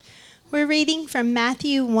We're reading from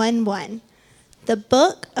Matthew 1:1, the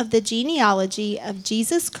book of the genealogy of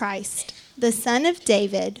Jesus Christ, the son of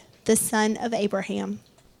David, the son of Abraham.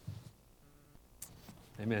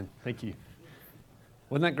 Amen. Thank you.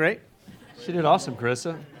 Wasn't that great? She did awesome,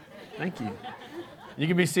 Carissa. Thank you. You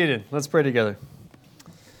can be seated. Let's pray together.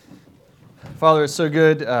 Father, it's so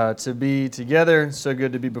good to be together, so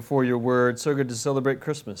good to be before your word, so good to celebrate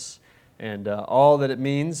Christmas and all that it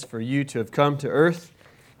means for you to have come to earth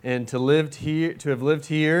and to have lived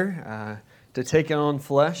here, to take on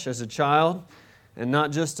flesh as a child, and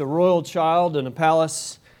not just a royal child in a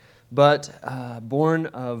palace, but born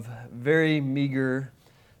of a very meager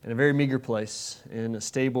place in a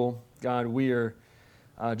stable. God, we are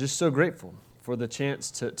just so grateful for the chance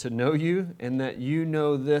to know you and that you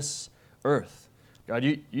know this earth. God,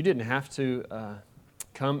 you didn't have to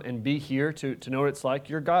come and be here to know what it's like.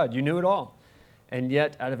 You're God. You knew it all. And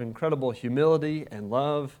yet, out of incredible humility and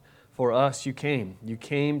love for us, you came. You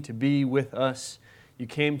came to be with us. You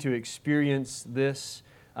came to experience this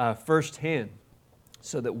firsthand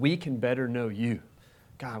so that we can better know you.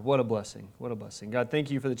 God, what a blessing. What a blessing. God,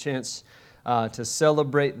 thank you for the chance to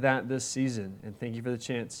celebrate that this season. And thank you for the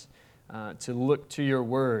chance to look to your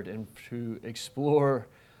word and to explore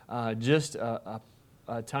just a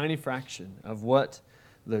tiny fraction of what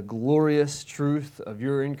the glorious truth of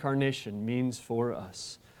your incarnation means for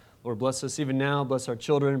us. Lord, bless us even now. Bless our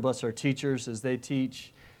children. Bless our teachers as they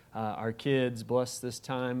teach our kids. Bless this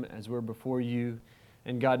time as we're before you.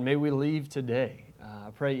 And God, may we leave today.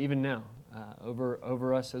 I pray even now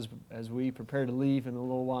over us as we prepare to leave in a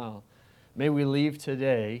little while. May we leave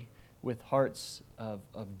today with hearts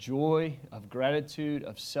of joy, of gratitude,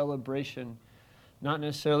 of celebration, not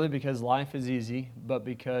necessarily because life is easy, but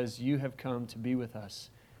because you have come to be with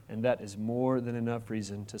us, and that is more than enough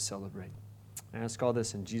reason to celebrate. I ask all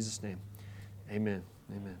this in Jesus' name. Amen.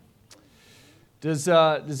 Amen.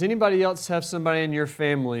 Does anybody else have somebody in your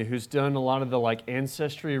family who's done a lot of the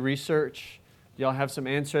ancestry research? Y'all have some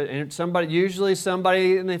answer, and usually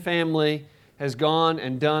somebody in the family has gone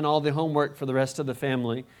and done all the homework for the rest of the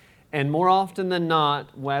family. And more often than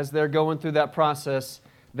not, as they're going through that process,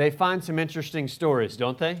 they find some interesting stories,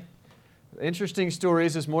 don't they? Interesting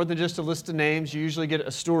stories is more than just a list of names. You usually get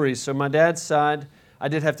a story. So my dad's side, I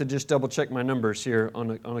did have to just double check my numbers here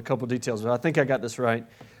on a couple details, but I think I got this right.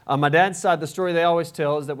 My dad's side, the story they always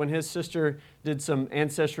tell is that when his sister did some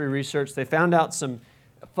ancestry research, they found out some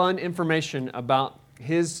fun information about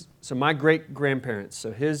my great-grandparents,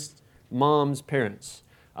 so his mom's parents.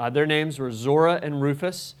 Their names were Zora and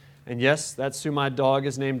Rufus. And yes, that's who my dog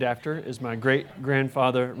is named after, is my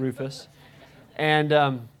great-grandfather, Rufus. And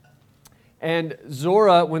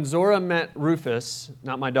Zora, when Zora met Rufus,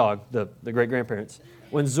 not my dog, the great-grandparents,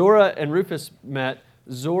 when Zora and Rufus met,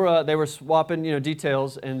 they were swapping,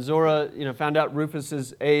 details, and Zora, found out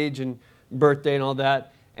Rufus's age and birthday and all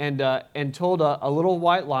that, and told a little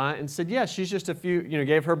white lie and said, yeah, she's just a few,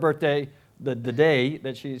 gave her birthday the day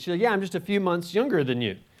that she's like, yeah, I'm just a few months younger than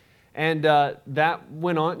you. And that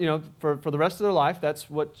went on, for the rest of their life. That's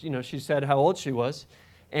what, she said how old she was.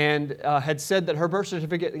 And had said that her birth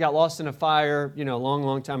certificate got lost in a fire, a long,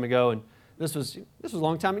 long time ago. And this was a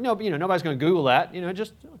long time. But nobody's going to Google that,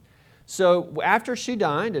 So after she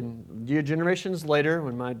died, and generations later,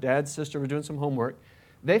 when my dad's sister was doing some homework,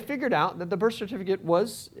 they figured out that the birth certificate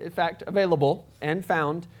was, in fact, available and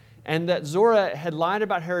found, and that Zora had lied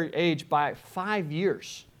about her age by 5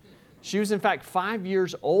 years. She was, in fact, 5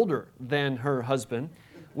 years older than her husband,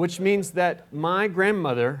 which means that my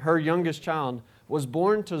grandmother, her youngest child, was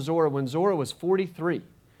born to Zora when Zora was 43,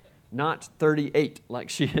 not 38, like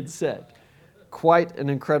she had said. Quite an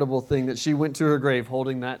incredible thing that she went to her grave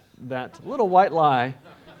holding that little white lie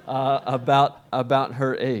about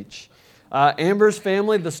her age. Amber's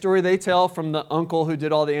family, the story they tell from the uncle who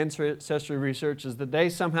did all the ancestry research is that they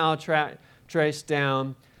somehow traced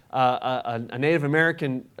down a Native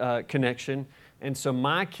American connection, and so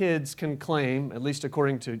my kids can claim, at least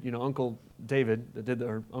according to Uncle David that did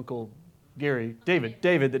Uncle Gary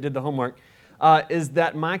David that did the homework, is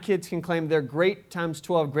that my kids can claim their great times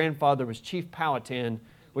 12 grandfather was Chief Powhatan,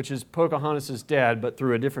 which is Pocahontas' dad, but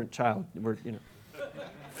through a different child.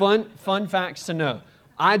 Fun facts to know.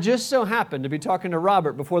 I just so happened to be talking to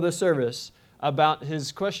Robert before the service about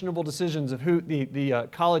his questionable decisions of who the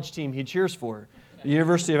college team he cheers for, the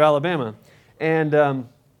University of Alabama. And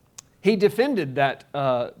he defended that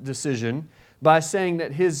decision by saying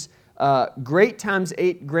that his great times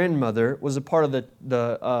 8 grandmother was a part of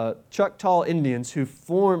the Choctaw Indians who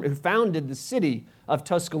founded the city of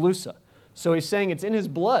Tuscaloosa. So he's saying it's in his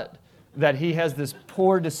blood that he has this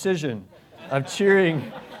poor decision of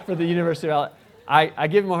cheering for the University of Alabama. I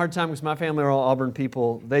give them a hard time because my family are all Auburn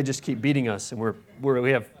people. They just keep beating us, and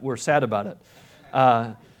we're sad about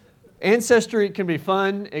it. Ancestry can be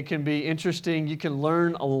fun. It can be interesting. You can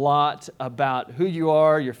learn a lot about who you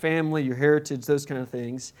are, your family, your heritage, those kind of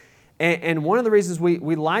things. And one of the reasons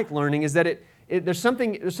we like learning is that there's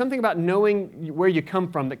something about knowing where you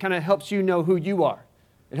come from that kind of helps you know who you are.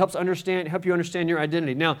 It help you understand your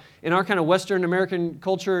identity. Now, in our kind of Western American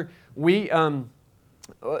culture, we,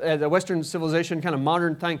 the Western civilization kind of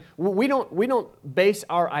modern thing, we don't base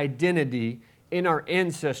our identity in our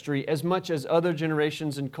ancestry as much as other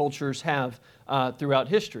generations and cultures have throughout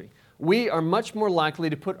history. We are much more likely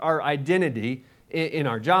to put our identity in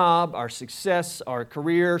our job, our success, our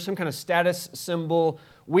career, some kind of status symbol.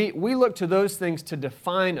 We look to those things to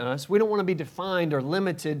define us. We don't want to be defined or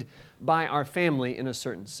limited by our family in a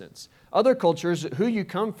certain sense. Other cultures, who you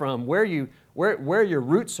come from, where your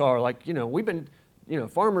roots are, like, we've been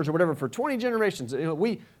farmers or whatever for 20 generations.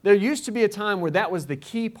 There used to be a time where that was the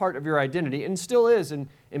key part of your identity, and still is in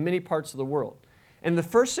many parts of the world. And the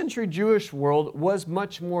first century Jewish world was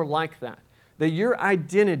much more like that. That your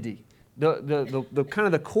identity, the kind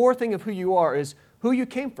of the core thing of who you are is who you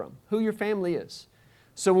came from, who your family is.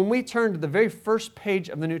 So when we turn to the very first page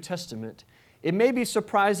of the New Testament, it may be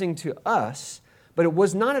surprising to us, but it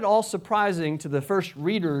was not at all surprising to the first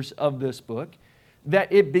readers of this book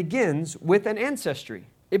that it begins with an ancestry.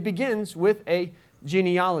 It begins with a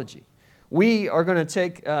genealogy. We are going to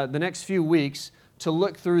take the next few weeks to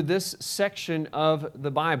look through this section of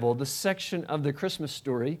the Bible, the section of the Christmas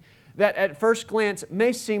story, that at first glance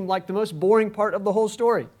may seem like the most boring part of the whole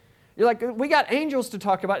story. You're like, we got angels to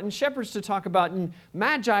talk about and shepherds to talk about and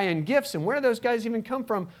magi and gifts, and where do those guys even come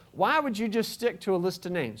from? Why would you just stick to a list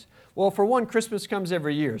of names? Well, for one, Christmas comes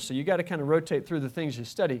every year, so you got to kind of rotate through the things you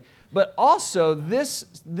study. But also,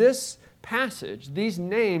 this passage, these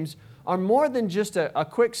names, are more than just a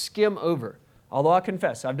quick skim over. Although I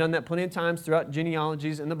confess, I've done that plenty of times throughout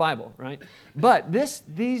genealogies in the Bible, right? But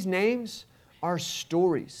these names are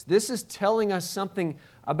stories. This is telling us something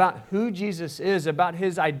about who Jesus is, about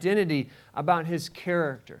His identity, about His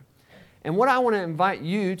character. And what I want to invite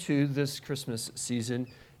you to this Christmas season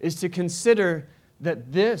is to consider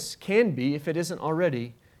that this can be, if it isn't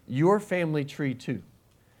already, your family tree too.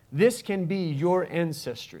 This can be your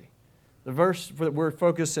ancestry. The verse that we're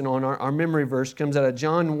focusing on, our memory verse, comes out of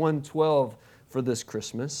John 1:12 for this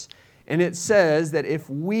Christmas. And it says that if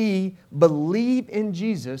we believe in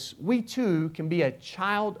Jesus, we too can be a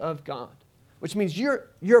child of God. Which means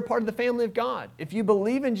you're a part of the family of God. If you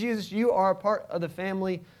believe in Jesus, you are a part of the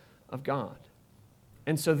family of God.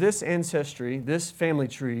 And so this ancestry, this family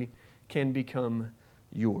tree, can become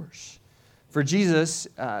yours. For Jesus,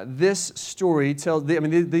 this story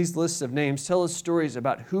these lists of names tell us stories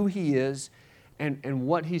about who He is and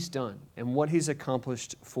what He's done and what He's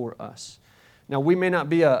accomplished for us. Now, we may not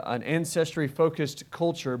be an ancestry-focused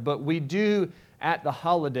culture, but we do at the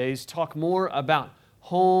holidays talk more about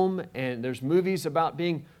home, and there's movies about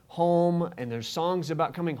being home, and there's songs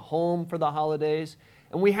about coming home for the holidays.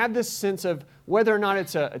 And we have this sense of whether or not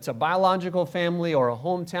it's a biological family or a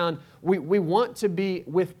hometown, we want to be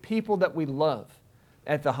with people that we love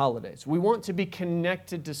at the holidays. We want to be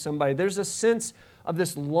connected to somebody. There's a sense of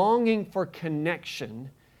this longing for connection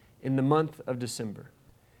in the month of December.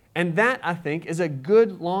 And that, I think, is a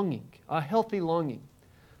good longing, a healthy longing.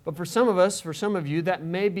 But for some of us, for some of you, that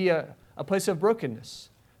may be a place of brokenness,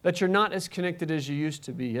 that you're not as connected as you used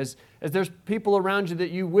to be, as there's people around you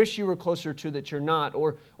that you wish you were closer to that you're not,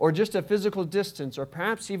 or just a physical distance, or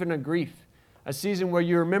perhaps even a grief, a season where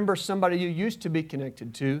you remember somebody you used to be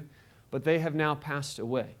connected to, but they have now passed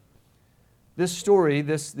away. This story,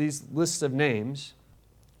 these lists of names,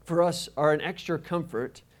 for us are an extra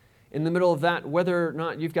comfort in the middle of that, whether or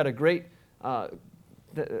not you've got a great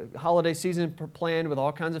holiday season planned with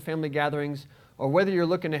all kinds of family gatherings, or whether you're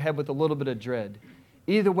looking ahead with a little bit of dread.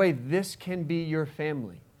 Either way, this can be your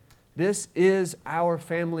family. This is our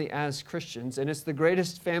family as Christians, and it's the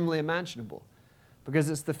greatest family imaginable because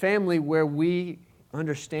it's the family where we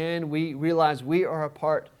understand, we realize we are a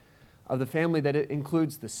part of the family that it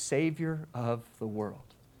includes the Savior of the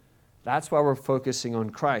world. That's why we're focusing on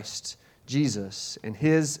Christ, Jesus, and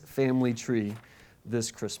His family tree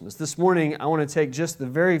this Christmas. This morning, I want to take just the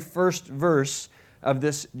very first verse of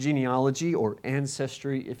this genealogy or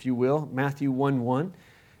ancestry, if you will, Matthew 1:1.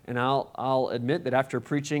 And I'll admit that after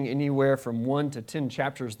preaching anywhere from 1 to 10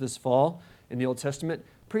 chapters this fall in the Old Testament,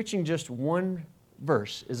 preaching just one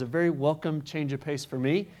verse is a very welcome change of pace for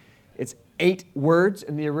me. It's 8 words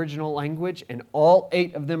in the original language, and all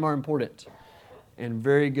 8 of them are important and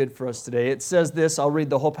very good for us today. It says this, I'll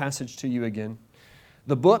read the whole passage to you again.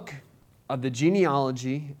 The book of the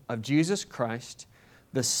genealogy of Jesus Christ,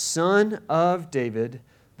 the son of David,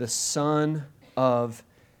 the son of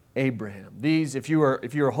Abraham. These, if you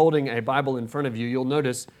are holding a Bible in front of you, you'll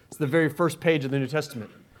notice it's the very first page of the New Testament.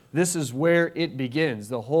 This is where it begins.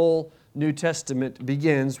 The whole New Testament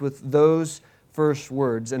begins with those first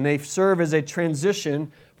words, and they serve as a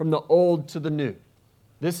transition from the Old to the New.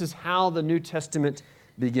 This is how the New Testament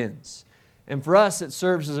begins. And for us, it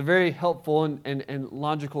serves as a very helpful and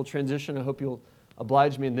logical transition. I hope you'll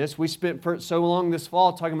oblige me in this. We spent so long this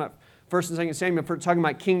fall talking about 1 and 2 Samuel, talking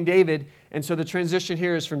about King David, and so the transition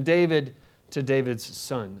here is from David to David's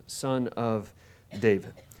son of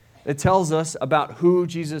David. It tells us about who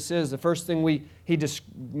Jesus is. The first thing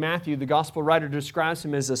Matthew, the gospel writer, describes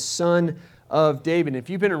him as a son of David. If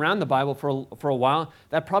you've been around the Bible for a while,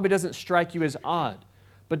 that probably doesn't strike you as odd.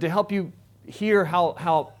 But to help you hear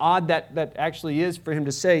how odd that actually is for him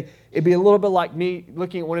to say, it'd be a little bit like me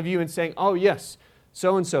looking at one of you and saying, oh yes,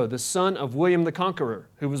 so-and-so, the son of William the Conqueror,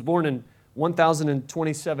 who was born in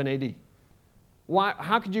 1027 AD.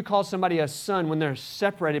 How could you call somebody a son when they're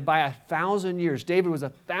separated by 1,000 years? David was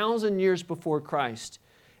 1,000 years before Christ,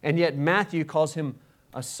 and yet Matthew calls him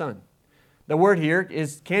a son. The word here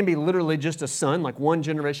can be literally just a son, like one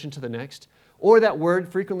generation to the next, or that word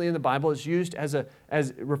frequently in the Bible is used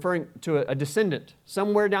as referring to a descendant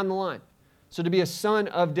somewhere down the line. So to be a son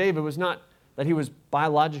of David was not that he was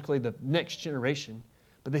biologically the next generation,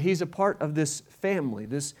 but that he's a part of this family,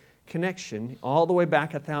 this connection all the way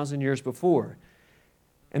back 1,000 years before.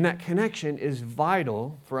 And that connection is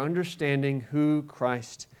vital for understanding who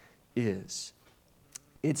Christ is.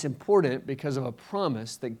 It's important because of a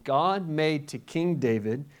promise that God made to King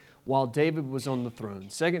David while David was on the throne.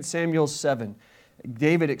 2 Samuel 7,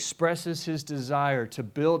 David expresses his desire to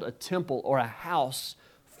build a temple or a house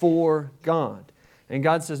for God. And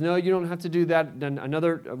God says, no, you don't have to do that. Then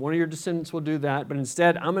one of your descendants will do that. But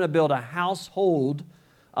instead, I'm going to build a household,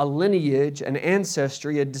 a lineage, an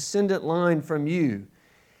ancestry, a descendant line from you.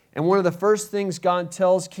 And one of the first things God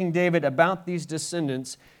tells King David about these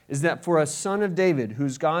descendants is that for a son of David, who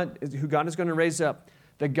God is going to raise up,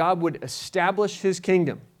 that God would establish his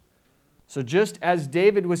kingdom. So just as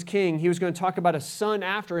David was king, he was going to talk about a son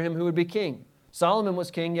after him who would be king. Solomon was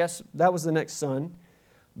king, yes, that was the next son.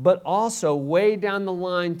 But also, way down the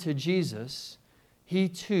line to Jesus, he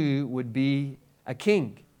too would be a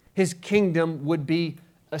king. His kingdom would be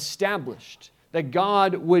established. That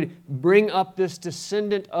God would bring up this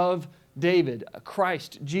descendant of David,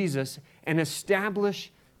 Christ, Jesus, and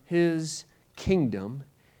establish his kingdom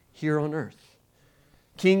here on earth.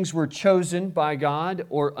 Kings were chosen by God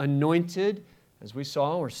or anointed, as we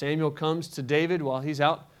saw, where Samuel comes to David while he's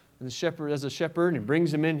out as a shepherd and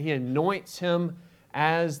brings him in. He anoints him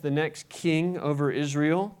as the next king over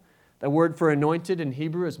Israel. The word for anointed in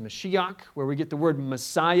Hebrew is Mashiach, where we get the word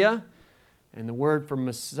Messiah. And the word for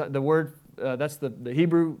that's the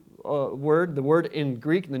Hebrew word. The word in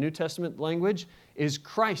Greek, in the New Testament language, is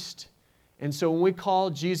Christ. And so when we call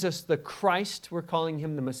Jesus the Christ, we're calling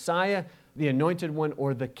him the Messiah, the anointed one,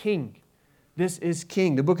 or the King. This is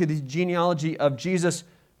King. The book of the genealogy of Jesus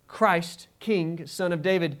Christ, King, son of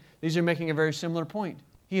David, these are making a very similar point.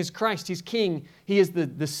 He is Christ. He's King. He is the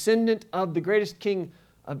descendant of the greatest king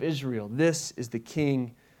of Israel. This is the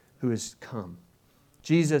King who has come.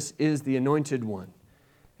 Jesus is the anointed one.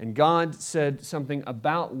 And God said something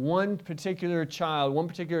about one particular child, one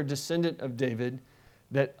particular descendant of David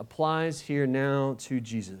that applies here now to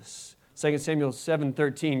Jesus. 2 Samuel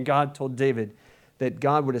 7:13, God told David that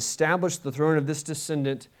God would establish the throne of this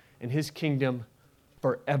descendant and his kingdom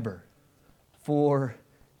forever.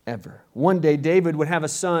 Forever. One day, David would have a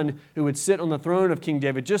son who would sit on the throne of King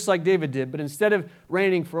David, just like David did. But instead of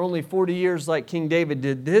reigning for only 40 years like King David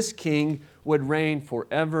did, this king would reign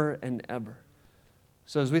forever and ever.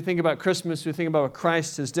 So as we think about Christmas, we think about what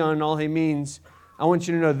Christ has done and all he means, I want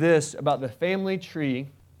you to know this about the family tree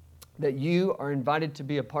that you are invited to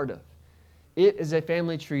be a part of. It is a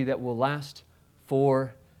family tree that will last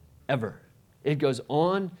forever. It goes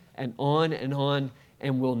on and on and on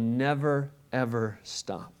and will never, ever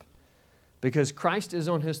stop. Because Christ is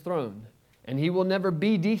on his throne and he will never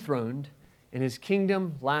be dethroned and his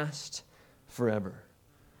kingdom lasts forever.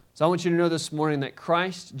 So I want you to know this morning that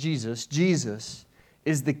Christ, Jesus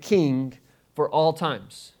is the King for all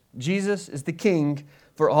times. Jesus is the King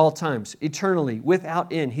for all times, eternally,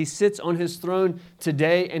 without end. He sits on his throne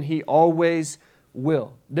today and he always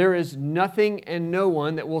will. There is nothing and no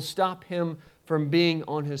one that will stop him from being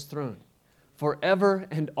on his throne. Forever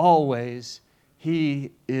and always,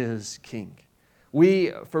 he is King.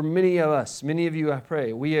 For many of us, many of you, I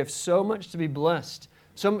pray, we have so much to be blessed.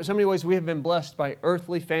 So many ways we have been blessed by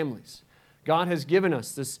earthly families. God has given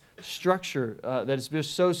us this structure that is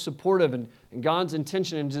just so supportive, and God's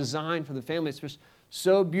intention and design for the family is just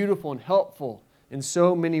so beautiful and helpful in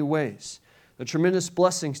so many ways. The tremendous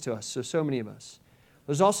blessings to us, so many of us.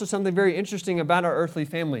 There's also something very interesting about our earthly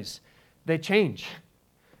families. They change.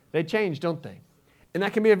 They change, don't they? And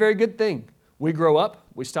that can be a very good thing. We grow up,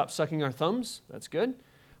 we stop sucking our thumbs, that's good.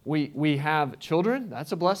 We have children,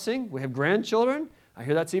 that's a blessing. We have grandchildren, I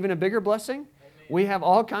hear that's even a bigger blessing. Amen. We have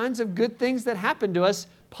all kinds of good things that happen to us,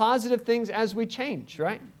 positive things as we change,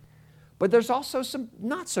 right? But there's also some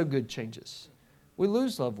not so good changes. We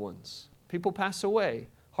lose loved ones. People pass away.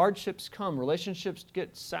 Hardships come. Relationships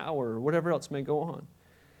get sour, or whatever else may go on.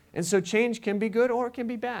 And so change can be good or it can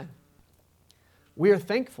be bad. We are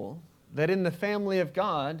thankful that in the family of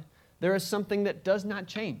God, there is something that does not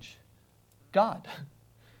change. God.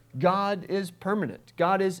 God is permanent.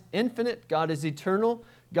 God is infinite. God is eternal.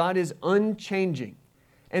 God is unchanging.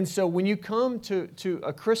 And so when you come to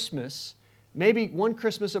a Christmas, maybe one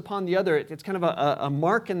Christmas upon the other, it's kind of a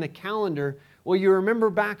mark in the calendar where you remember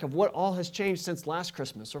back of what all has changed since last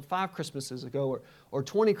Christmas, or 5 Christmases ago, or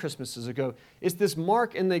 20 Christmases ago. It's this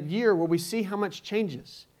mark in the year where we see how much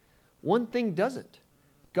changes. One thing doesn't.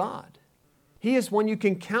 God. He is one you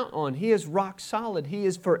can count on. He is rock solid. He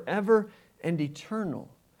is forever and eternal.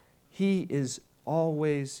 He is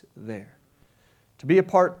always there. To be a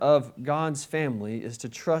part of God's family is to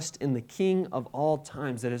trust in the King of all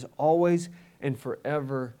times that has always and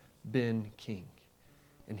forever been King.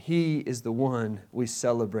 And He is the one we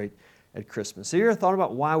celebrate at Christmas. Have you ever thought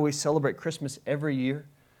about why we celebrate Christmas every year?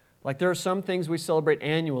 Like there are some things we celebrate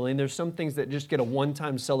annually, and there's some things that just get a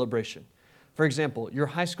one-time celebration. For example, your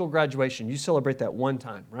high school graduation, you celebrate that one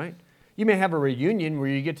time, right? You may have a reunion where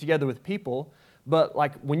you get together with people, but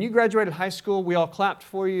like when you graduated high school, we all clapped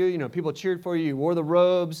for you, people cheered for you, you wore the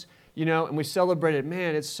robes, and we celebrated.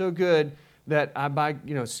 Man, it's so good that by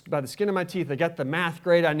the skin of my teeth, I got the math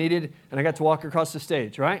grade I needed, and I got to walk across the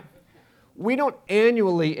stage, right? We don't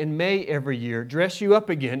annually in May every year dress you up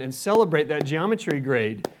again and celebrate that geometry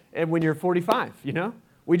grade and when you're 45,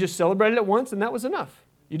 We just celebrated it once and that was enough.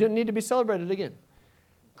 You didn't need to be celebrated again.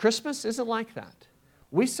 Christmas isn't like that.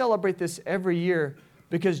 We celebrate this every year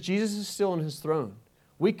because Jesus is still on His throne.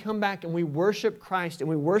 We come back and we worship Christ and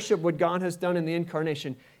we worship what God has done in the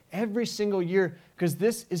incarnation every single year because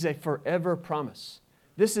this is a forever promise.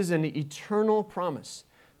 This is an eternal promise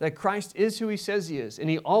that Christ is who He says He is and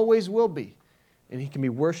He always will be, and He can be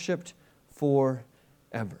worshiped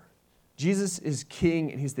forever. Jesus is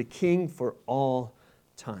King and He's the King for all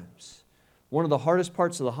times. One of the hardest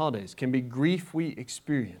parts of the holidays can be grief we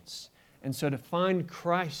experience. And so to find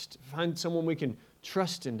Christ, find someone we can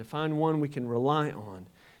trust in, to find one we can rely on,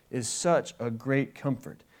 is such a great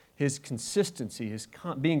comfort. His consistency, His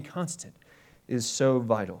being constant, is so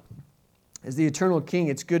vital. As the eternal King,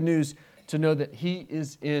 it's good news to know that He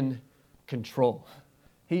is in control.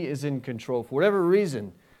 He is in control. For whatever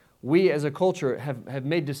reason, we as a culture have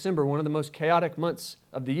made December one of the most chaotic months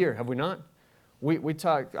of the year, have we not?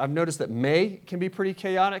 I've noticed that May can be pretty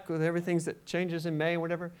chaotic with everything that changes in May and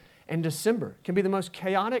whatever. And December can be the most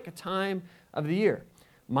chaotic time of the year.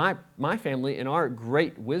 My family, in our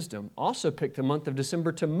great wisdom, also picked the month of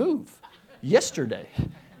December to move yesterday.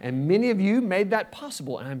 And many of you made that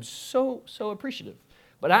possible, and I'm so appreciative.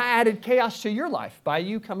 But I added chaos to your life by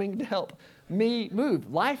you coming to help me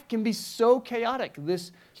move. Life can be so chaotic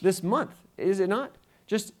this month, is it not?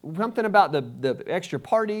 Just something about the extra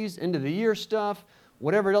parties, end of the year stuff,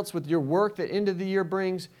 whatever else with your work that end of the year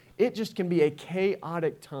brings, it just can be a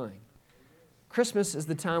chaotic time. Christmas is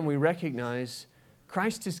the time we recognize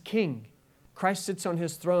Christ is King. Christ sits on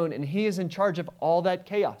His throne and He is in charge of all that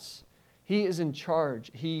chaos. He is in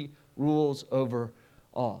charge. He rules over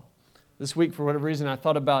all. This week, for whatever reason, I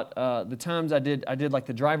thought about the times I did like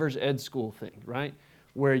the driver's ed school thing, right?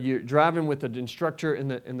 Where you're driving with the instructor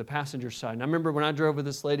in the passenger side. And I remember when I drove with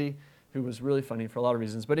this lady who was really funny for a lot of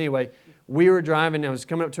reasons. But anyway, we were driving. I was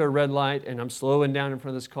coming up to a red light, and I'm slowing down in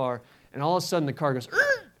front of this car. And all of a sudden, the car goes,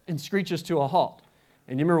 and screeches to a halt.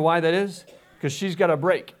 And you remember why that is? Because she's got a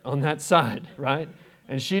brake on that side, right?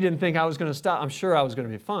 And she didn't think I was going to stop. I'm sure I was going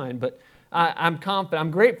to be fine. But I'm confident.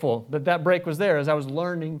 I'm grateful that brake was there as I was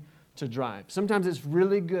learning to drive. Sometimes it's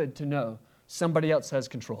really good to know somebody else has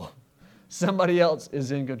control. Somebody else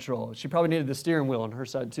is in control. She probably needed the steering wheel on her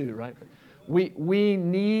side too, right? We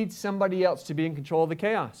need somebody else to be in control of the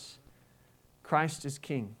chaos. Christ is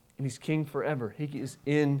King, and He's King forever. He is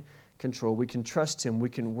in control. We can trust Him. We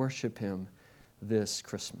can worship Him this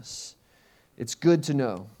Christmas. It's good to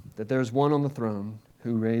know that there's one on the throne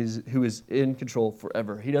who is in control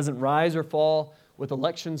forever. He doesn't rise or fall with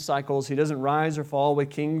election cycles. He doesn't rise or fall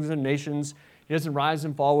with kings and nations. He doesn't rise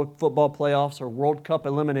and fall with football playoffs or World Cup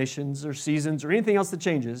eliminations or seasons or anything else that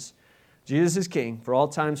changes. Jesus is king for all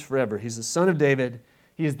times forever. He's the Son of David.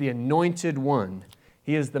 He is the anointed one.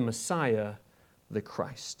 He is the Messiah, the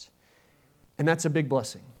Christ. And that's a big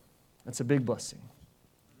blessing. That's a big blessing.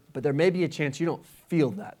 But there may be a chance you don't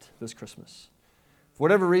feel that this Christmas. For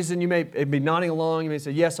whatever reason, you may be nodding along. You may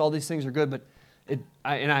say, yes, all these things are good, but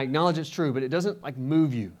I acknowledge it's true, but it doesn't like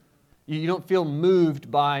move you. You don't feel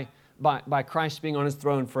moved by Christ being on his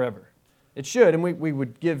throne forever. It should, and we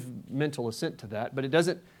would give mental assent to that, but it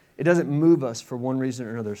doesn't move us for one reason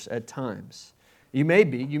or another at times. You may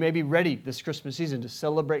be ready this Christmas season to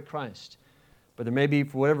celebrate Christ, but there may be,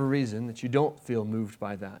 for whatever reason, that you don't feel moved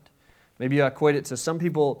by that. Maybe you equate it to some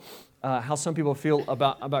people, how some people feel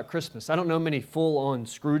about Christmas. I don't know many full-on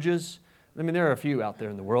Scrooges. I mean, there are a few out there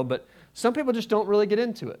in the world, but some people just don't really get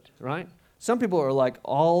into it, right? Some people are like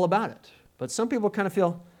all about it, but some people kind of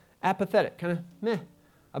feel apathetic, kind of meh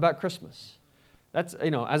about Christmas. That's,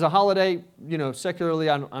 as a holiday, secularly,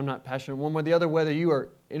 I'm not passionate one way or the other, whether you are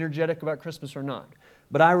energetic about Christmas or not.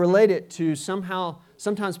 But I relate it to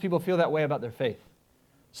sometimes people feel that way about their faith.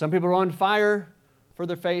 Some people are on fire for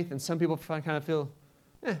their faith, and some people kind of feel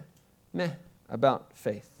meh about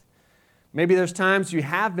faith. Maybe there's times you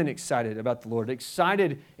have been excited about the Lord.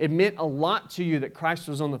 Excited, it meant a lot to you that Christ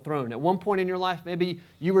was on the throne. At one point in your life, maybe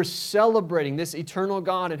you were celebrating this eternal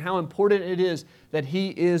God and how important it is that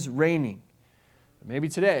He is reigning. Maybe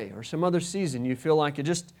today or some other season you feel like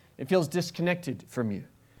it feels disconnected from you.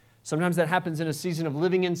 Sometimes that happens in a season of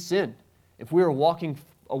living in sin. If we are walking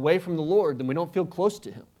away from the Lord, then we don't feel close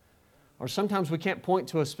to Him. Or sometimes we can't point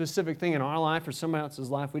to a specific thing in our life or someone else's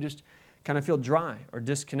life. We just kind of feel dry or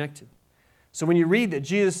disconnected. So when you read that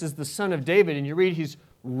Jesus is the Son of David and you read His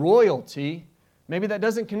royalty, maybe that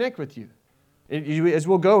doesn't connect with you. As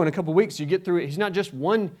we'll go in a couple weeks, you get through it. He's not just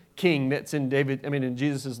one king that's in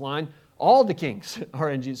Jesus' line. All the kings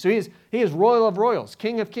are in Jesus. So He is royal of royals,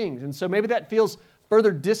 King of kings. And so maybe that feels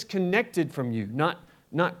further disconnected from you,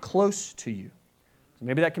 not close to you. So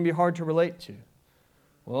maybe that can be hard to relate to.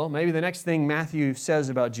 Well, maybe the next thing Matthew says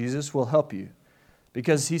about Jesus will help you.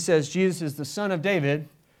 Because he says Jesus is the Son of David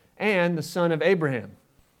and the son of Abraham. And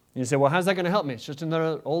you say, well, how's that going to help me? It's just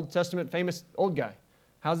another Old Testament famous old guy.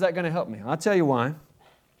 How's that going to help me? I'll tell you why.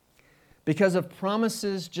 Because of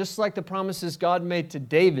promises, just like the promises God made to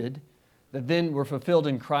David that then were fulfilled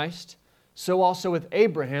in Christ, so also with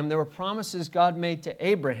Abraham, there were promises God made to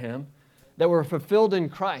Abraham that were fulfilled in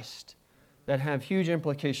Christ that have huge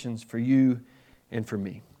implications for you and for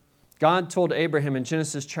me. God told Abraham in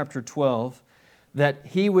Genesis chapter 12 that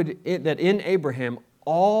in Abraham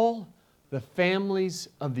all the families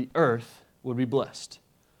of the earth would be blessed.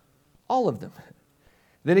 All of them.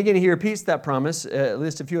 Then again, he repeats that promise at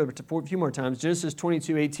least a few more times. Genesis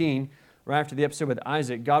 22:18, right after the episode with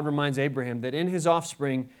Isaac, God reminds Abraham that in his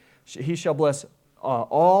offspring he shall bless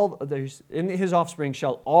in his offspring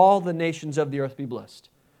shall all the nations of the earth be blessed.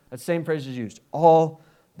 That same phrase is used. All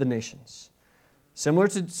the nations. Similar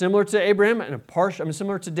to Abraham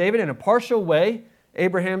similar to David in a partial way.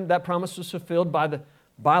 Abraham, that promise was fulfilled by the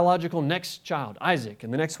biological next child, Isaac,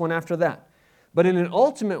 and the next one after that. But in an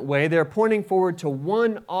ultimate way, they're pointing forward to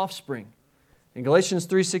one offspring. And Galatians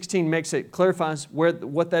 3:16 clarifies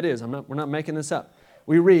what that is. We're not making this up.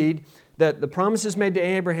 We read that the promises made to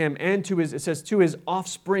Abraham and to his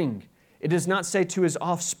offspring. It does not say to his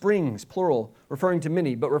offsprings, plural, referring to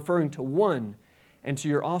many, but referring to one, and to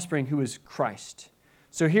your offspring who is Christ.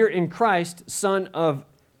 So here in Christ, son of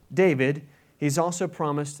David, He's also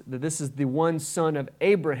promised that this is the one son of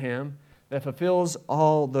Abraham that fulfills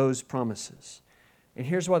all those promises. And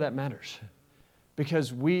here's why that matters.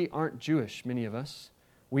 Because we aren't Jewish, many of us.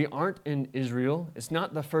 We aren't in Israel. It's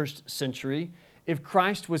not the first century. If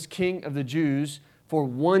Christ was king of the Jews for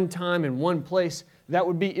one time in one place, that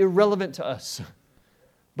would be irrelevant to us.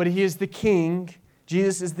 But He is the king.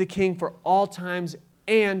 Jesus is the king for all times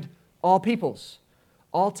and all peoples.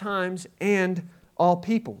 All times and all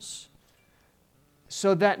peoples.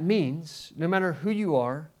 So that means no matter who you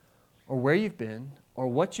are or where you've been or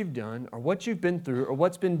what you've done or what you've been through or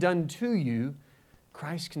what's been done to you,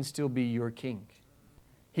 Christ can still be your king.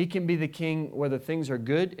 He can be the king whether things are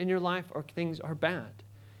good in your life or things are bad.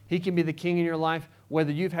 He can be the king in your life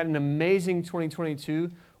whether you've had an amazing 2022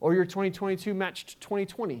 or your 2022 matched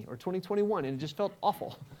 2020 or 2021 and it just felt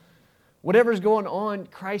awful. Whatever's going on,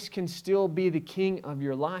 Christ can still be the king of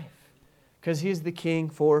your life because He's the king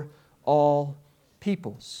for all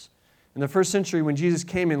peoples. In the first century when Jesus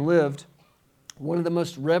came and lived, one of the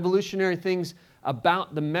most revolutionary things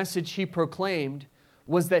about the message He proclaimed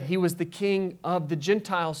was that he was the king of the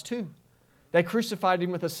Gentiles too. They crucified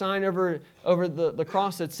him with a sign over the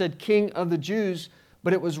cross that said King of the Jews,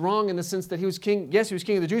 but it was wrong in the sense that he was king. Yes, he was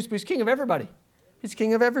king of the Jews, but he was king of everybody. He's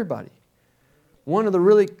king of everybody. One of the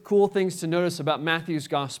really cool things to notice about Matthew's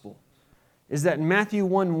gospel is that in Matthew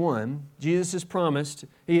 1:1, Jesus is promised,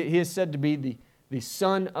 he is said to be the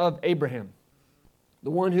son of Abraham,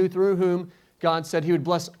 the one through whom God said he would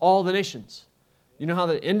bless all the nations. You know how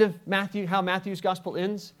the end of Matthew's gospel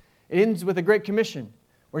ends? It ends with a great commission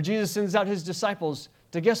where Jesus sends out his disciples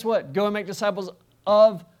to, guess what? Go and make disciples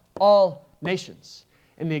of all nations.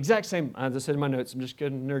 And the exact same, as I said in my notes, I'm just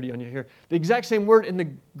getting nerdy on you here. The exact same word in the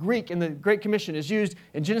Greek in the Great Commission is used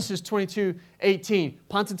in Genesis 22:18,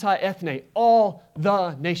 pantatai ethne, all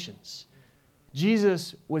the nations.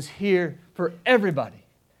 Jesus was here for everybody,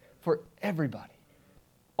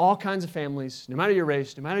 all kinds of families, no matter your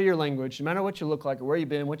race, no matter your language, no matter what you look like or where you've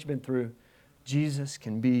been, what you've been through, Jesus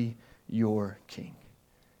can be your king.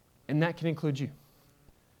 And that can include you.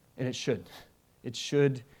 And it should. It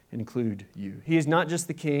should include you. He is not just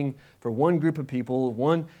the king for one group of people,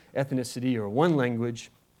 one ethnicity, or one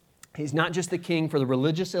language. He's not just the king for the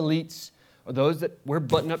religious elites or those that wear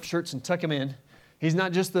button-up shirts and tuck them in. He's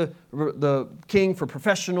not just the king for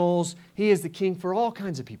professionals. He is the king for all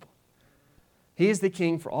kinds of people. He is the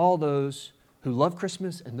king for all those who love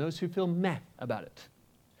Christmas and those who feel meh about it.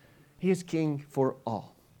 He is king for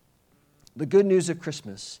all. The good news of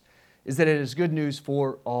Christmas is that it is good news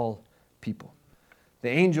for all people. The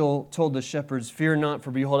angel told the shepherds, "Fear not, for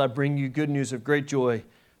behold, I bring you good news of great joy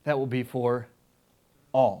that will be for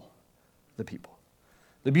all the people."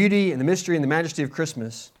 The beauty and the mystery and the majesty of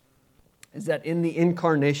Christmas is that in the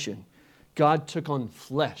incarnation, God took on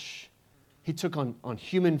flesh. He took on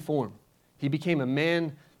human form. He became a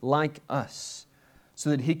man like us so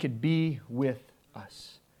that he could be with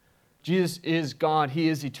us. Jesus is God. He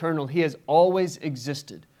is eternal. He has always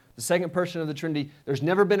existed. The second person of the Trinity, there's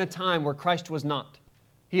never been a time where Christ was not.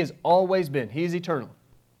 He has always been. He is eternal.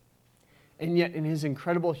 And yet in his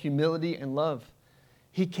incredible humility and love,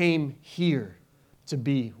 he came here to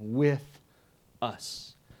be with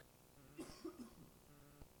us.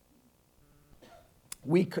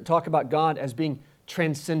 We could talk about God as being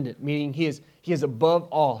transcendent, meaning He is above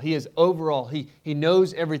all. He is over all. He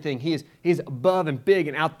knows everything. He is above and big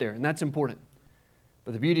and out there, and that's important.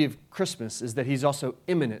 But the beauty of Christmas is that He's also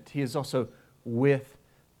immanent. He is also with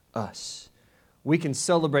us. We can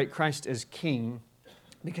celebrate Christ as King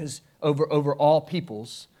because over all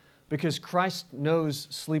peoples, because Christ knows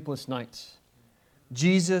sleepless nights.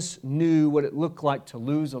 Jesus knew what it looked like to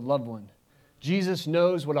lose a loved one. Jesus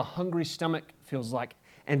knows what a hungry stomach feels like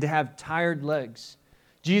and to have tired legs.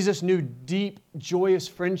 Jesus knew deep, joyous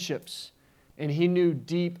friendships, and He knew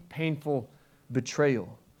deep, painful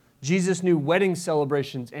betrayal. Jesus knew wedding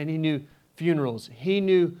celebrations, and He knew funerals. He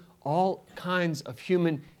knew all kinds of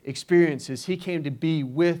human experiences. He came to be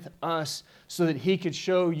with us so that He could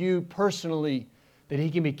show you personally that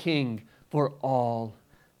He can be King for all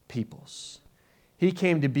peoples. He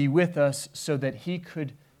came to be with us so that He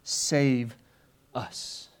could save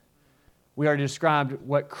us. We already described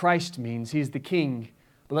what Christ means. He's the King.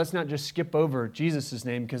 But let's not just skip over Jesus'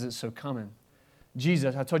 name because it's so common.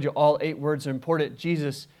 Jesus, I told you all 8 words are important.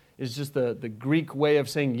 Jesus is just the Greek way of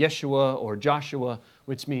saying Yeshua or Joshua,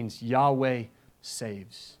 which means Yahweh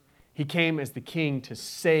saves. He came as the King to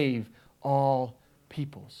save all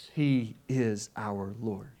peoples. He is our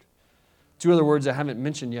Lord. 2 other words I haven't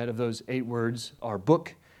mentioned yet of those 8 words are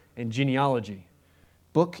book and genealogy.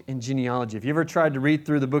 Book and genealogy. If you ever tried to read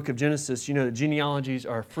through the book of Genesis, you know that genealogies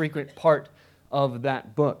are a frequent part of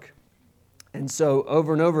that book. And so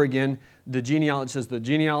over and over again, the genealogy says the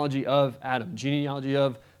genealogy of Adam, genealogy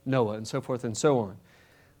of Noah, and so forth and so on.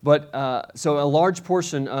 But so a large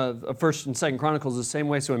portion of 1st and 2nd Chronicles is the same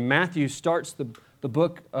way. So when Matthew starts the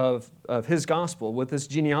book of his gospel with this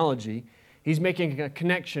genealogy, he's making a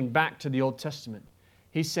connection back to the Old Testament.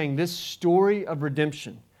 He's saying this story of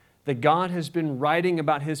redemption that God has been writing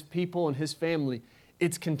about His people and His family,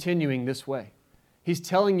 it's continuing this way. He's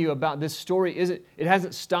telling you about this story. It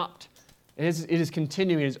hasn't stopped. It is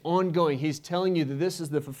continuing. It is ongoing. He's telling you that this is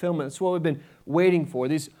the fulfillment. That's what we've been waiting for.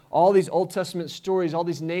 All these Old Testament stories, all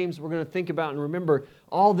these names we're going to think about and remember,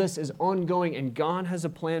 all this is ongoing, and God has a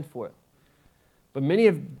plan for it. But many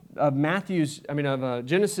of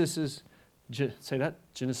Genesis's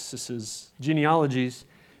genealogies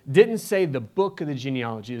didn't say the book of the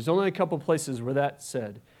genealogy. There's only a couple places where that's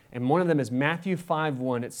said. And one of them is Matthew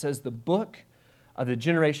 5:1. It says the book of the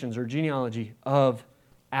generations or genealogy of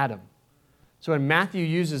Adam. So when Matthew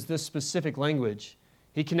uses this specific language,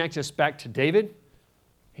 he connects us back to David.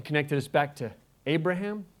 He connected us back to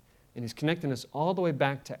Abraham, and he's connecting us all the way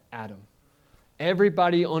back to Adam.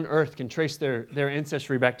 Everybody on earth can trace their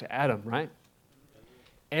ancestry back to Adam, right?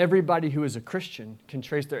 Everybody who is a Christian can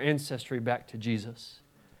trace their ancestry back to Jesus.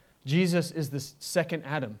 Jesus is the second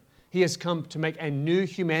Adam. He has come to make a new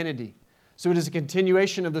humanity. So it is a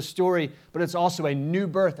continuation of the story, but it's also a new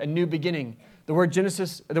birth, a new beginning. The word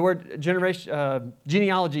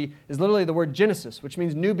genealogy is literally the word Genesis, which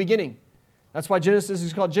means new beginning. That's why Genesis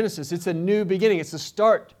is called Genesis. It's a new beginning. It's the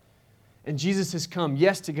start. And Jesus has come,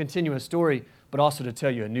 yes, to continue a story, but also to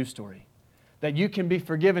tell you a new story. That you can be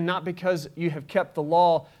forgiven not because you have kept the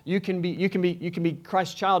law. You can be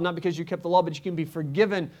Christ's child not because you kept the law, but you can be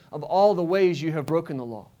forgiven of all the ways you have broken the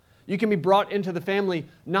law. You can be brought into the family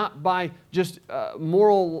not by just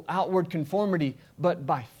moral outward conformity, but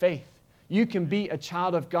by faith. You can be a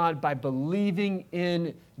child of God by believing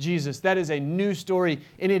in Jesus. That is a new story,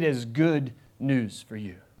 and it is good news for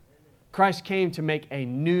you. Christ came to make a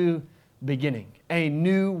new beginning, a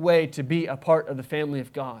new way to be a part of the family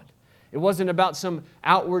of God. It wasn't about some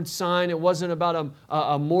outward sign. It wasn't about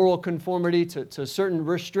a moral conformity to certain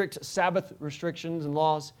Sabbath restrictions and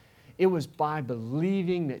laws. It was by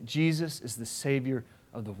believing that Jesus is the Savior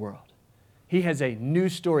of the world. He has a new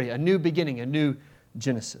story, a new beginning, a new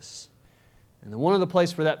Genesis. And one of the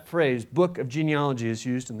places where that phrase, book of genealogy, is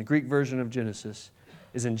used in the Greek version of Genesis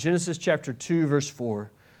is in Genesis chapter 2, verse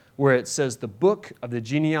 4, where it says, the book of the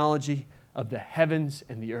genealogy of the heavens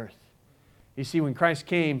and the earth. You see, when Christ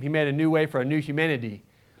came, He made a new way for a new humanity,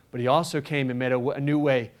 but He also came and made a new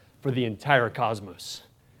way for the entire cosmos.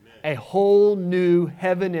 Amen. A whole new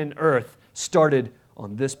heaven and earth started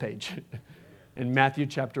on this page in Matthew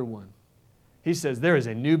chapter 1. He says there is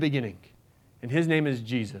a new beginning, and His name is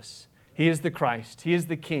Jesus. He is the Christ. He is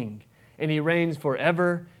the King, and He reigns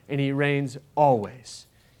forever, and He reigns always.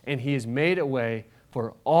 And He has made a way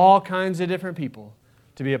for all kinds of different people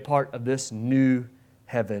to be a part of this new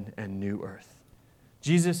heaven and new earth.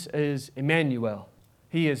 Jesus is Emmanuel.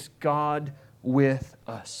 He is God with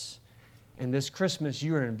us. And this Christmas,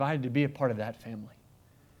 you are invited to be a part of that family.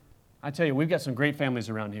 I tell you, we've got some great families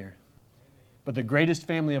around here. But the greatest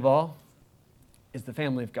family of all is the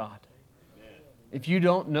family of God. If you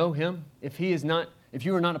don't know Him, if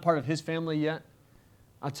you are not a part of His family yet,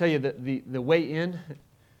 I'll tell you that the way in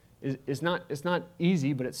it's not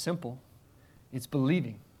easy, but it's simple. It's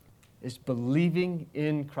believing. It's believing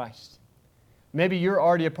in Christ. Maybe you're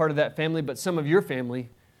already a part of that family, but some of your family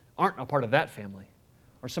aren't a part of that family.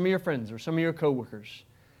 Or some of your friends, or some of your coworkers.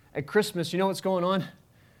 At Christmas, you know what's going on?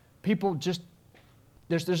 People just,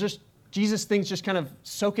 there's just, Jesus things just kind of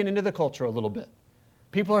soaking into the culture a little bit.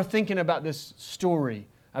 People are thinking about this story,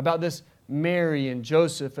 about this Mary and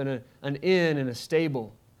Joseph and an inn and a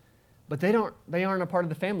stable. But they aren't a part of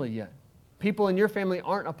the family yet. People in your family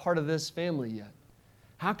aren't a part of this family yet.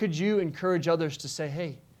 How could you encourage others to say,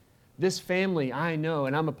 hey, this family I know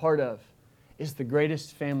and I'm a part of is the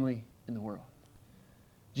greatest family in the world?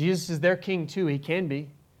 Jesus is their king too. He can be,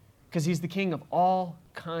 because He's the king of all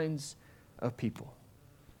kinds of people.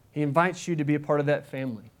 He invites you to be a part of that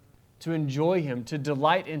family, to enjoy Him, to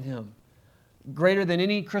delight in Him. Greater than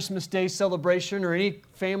any Christmas Day celebration or any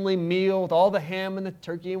family meal with all the ham and the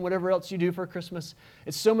turkey and whatever else you do for Christmas.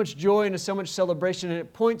 It's so much joy and so much celebration, and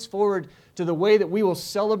it points forward to the way that we will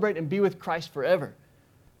celebrate and be with Christ forever,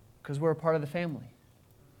 because we're a part of the family.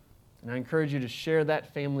 And I encourage you to share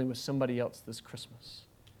that family with somebody else this Christmas.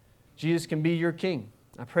 Jesus can be your king.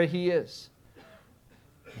 I pray He is.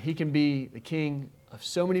 He can be the king of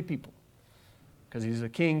so many people, because He's a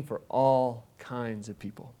king for all kinds of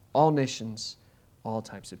people. All nations, all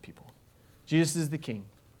types of people. Jesus is the King,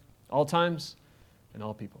 all times and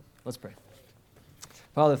all people. Let's pray.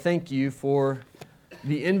 Father, thank You for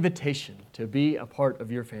the invitation to be a part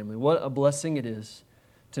of Your family. What a blessing it is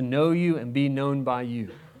to know You and be known by You.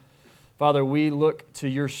 Father, we look to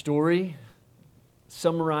Your story,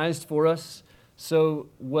 summarized for us so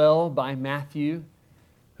well by Matthew,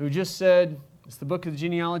 who just said, it's the book of the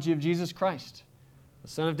genealogy of Jesus Christ, the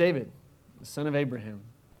son of David, the son of Abraham.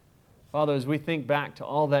 Father, as we think back to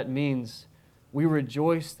all that means, we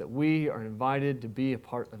rejoice that we are invited to be a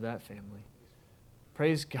part of that family.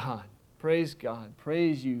 Praise God. Praise God.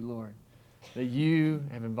 Praise You, Lord, that You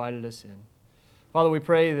have invited us in. Father, we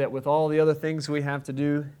pray that with all the other things we have to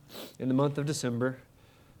do in the month of December,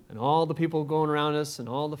 and all the people going around us and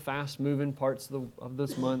all the fast-moving parts of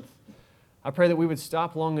this month, I pray that we would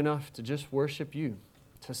stop long enough to just worship You,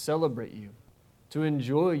 to celebrate You, to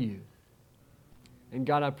enjoy You. And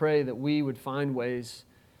God, I pray that we would find ways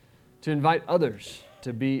to invite others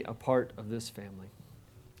to be a part of this family.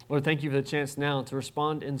 Lord, thank You for the chance now to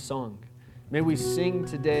respond in song May we sing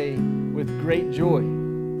today with great joy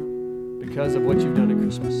because of what you've done at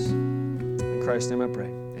Christmas. In Christ's name I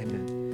pray.